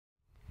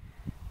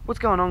What's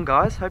going on,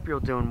 guys? Hope you're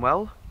all doing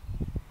well.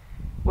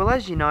 Well,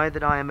 as you know,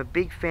 that I am a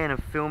big fan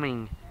of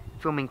filming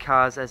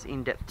cars as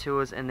in-depth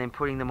tours and then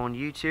putting them on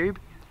YouTube.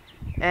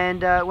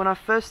 And when I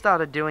first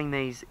started doing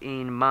these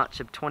in March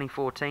of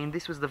 2014,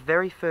 this was the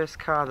very first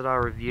car that I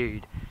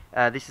reviewed.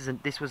 This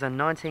was a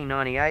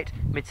 1998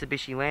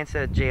 Mitsubishi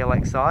Lancer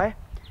GLXi,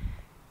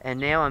 and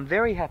now I'm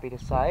very happy to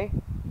say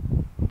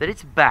that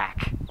it's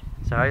back.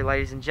 So,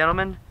 ladies and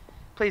gentlemen,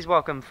 please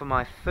welcome for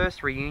my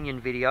first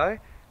reunion video,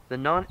 the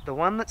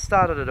one that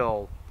started it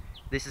all.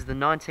 This is the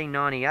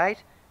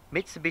 1998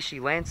 Mitsubishi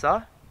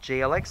Lancer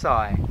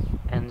GLXi.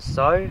 And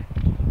so,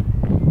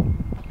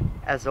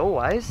 as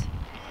always,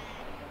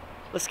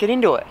 let's get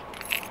into it.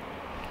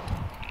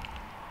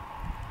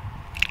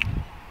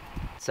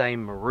 It's a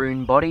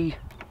maroon body.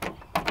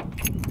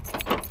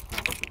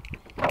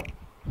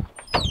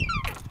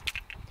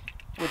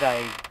 With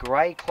a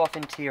grey cloth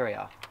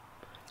interior.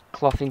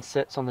 Cloth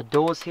insets on the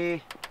doors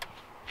here.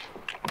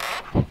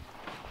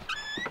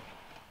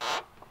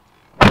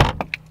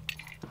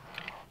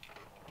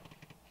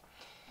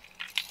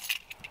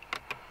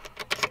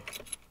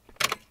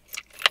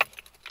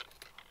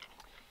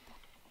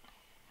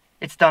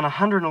 It's done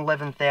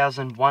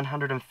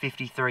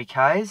 111,153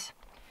 Ks.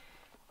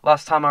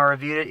 Last time I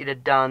reviewed it, it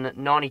had done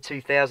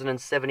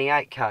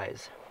 92,078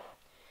 Ks.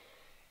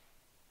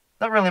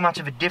 Not really much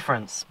of a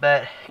difference,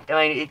 but I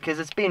mean, because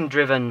it's been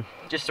driven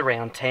just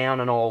around town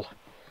and all.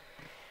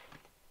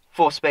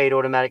 4-speed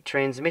automatic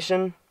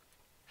transmission,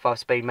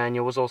 5-speed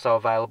manual was also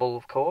available,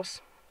 of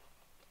course.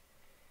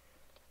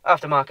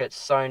 Aftermarket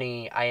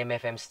Sony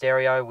AM/FM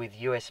stereo with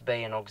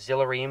USB and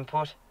auxiliary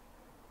input.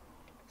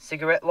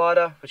 Cigarette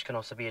lighter, which can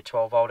also be a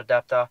 12-volt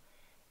adapter.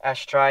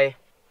 Ashtray.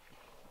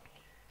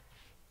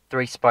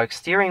 3-spoke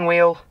steering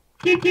wheel.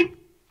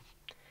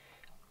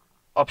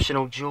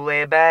 Optional dual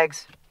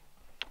airbags.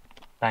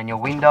 Manual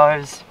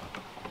windows.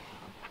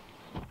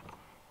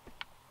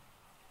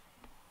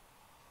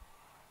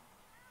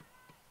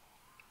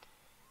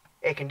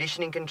 Air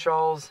conditioning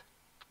controls.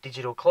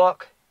 Digital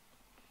clock.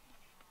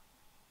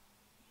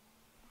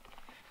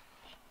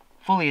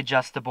 Fully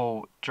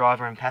adjustable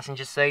driver and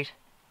passenger seat.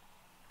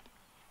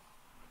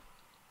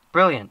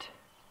 Brilliant.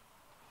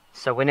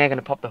 So we're now going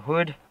to pop the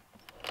hood.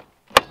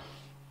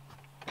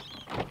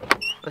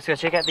 Let's go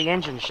check out the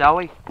engine, shall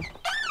we?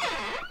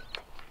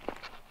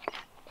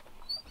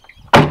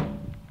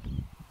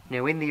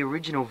 Now, in the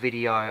original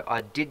video,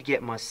 I did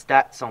get my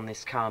stats on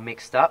this car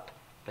mixed up,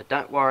 but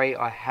don't worry,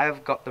 I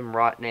have got them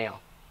right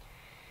now.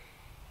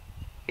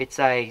 It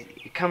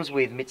comes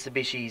with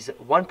Mitsubishi's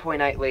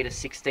 1.8 litre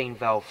 16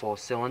 valve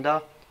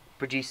 4-cylinder,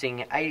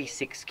 producing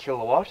 86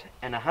 kilowatt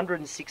and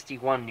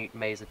 161 newton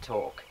meters of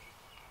torque.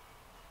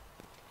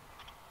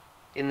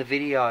 In the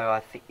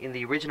video, in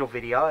the original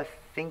video, I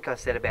think I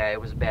said it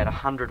was about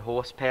 100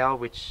 horsepower,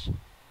 which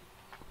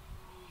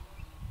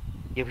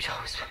I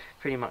was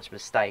pretty much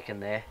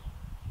mistaken there.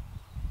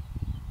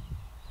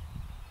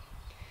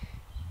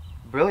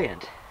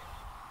 Brilliant.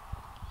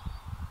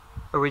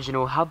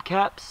 Original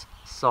hubcaps,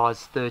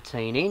 size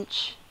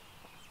 13-inch.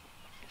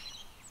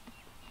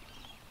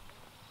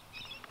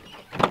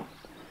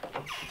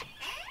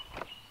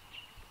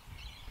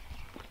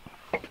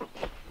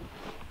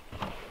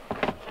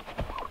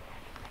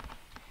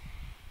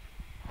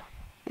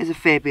 There's a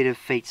fair bit of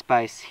feet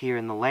space here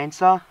in the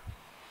Lancer.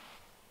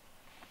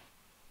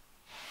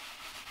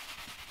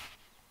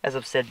 As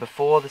I've said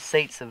before, the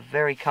seats are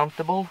very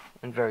comfortable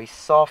and very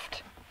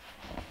soft.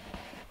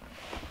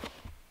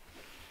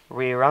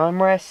 Rear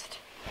armrest.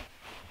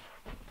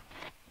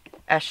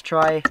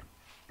 Ashtray.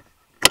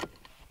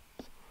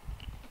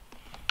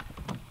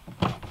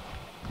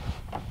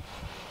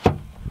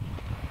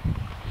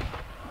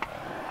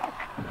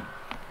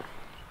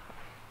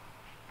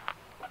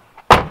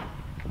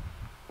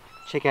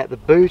 Check out the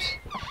boot.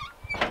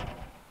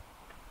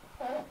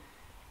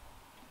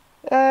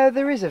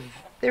 There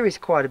is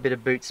quite a bit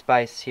of boot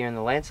space here in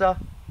the Lancer.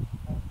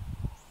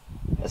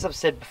 As I've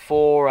said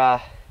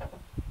before,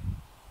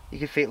 you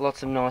can fit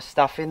lots of nice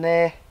stuff in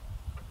there.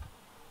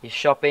 Your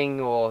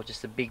shopping or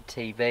just a big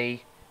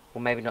TV,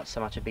 or maybe not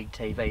so much a big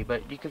TV,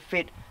 but you can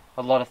fit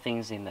a lot of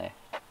things in there.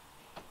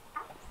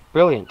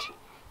 Brilliant.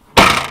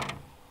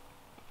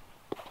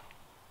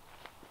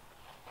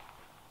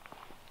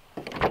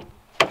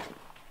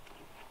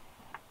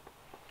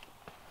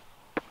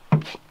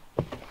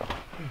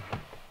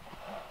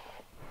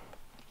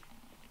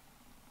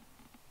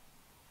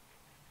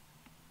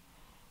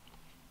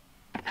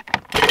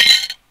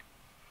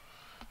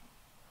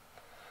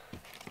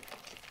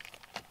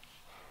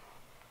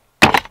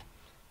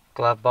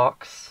 Glove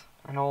box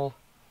and all.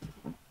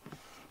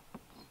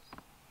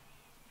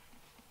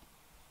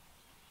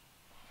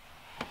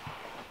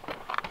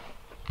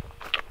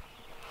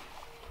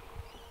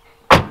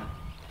 I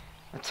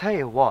tell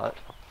you what,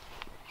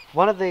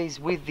 one of these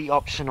with the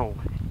optional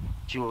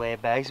dual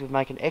airbags would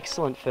make an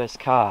excellent first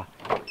car.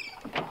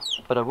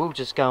 But I will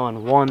just go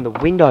and wind the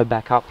window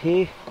back up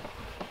here.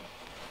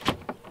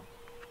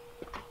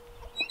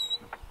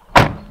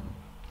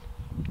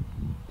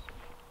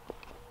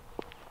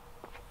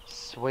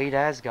 sweet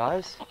as,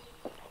 guys.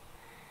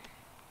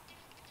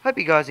 Hope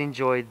you guys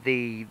enjoyed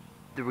the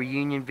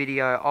reunion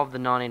video of the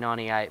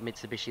 1998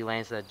 Mitsubishi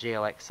Lancer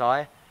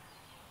GLXi.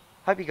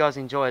 Hope you guys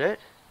enjoyed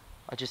it.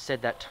 I just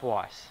said that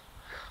twice.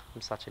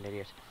 I'm such an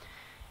idiot.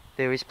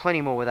 There is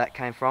plenty more where that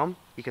came from.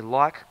 You can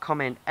like,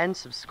 comment, and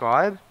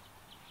subscribe.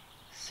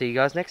 See you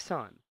guys next time.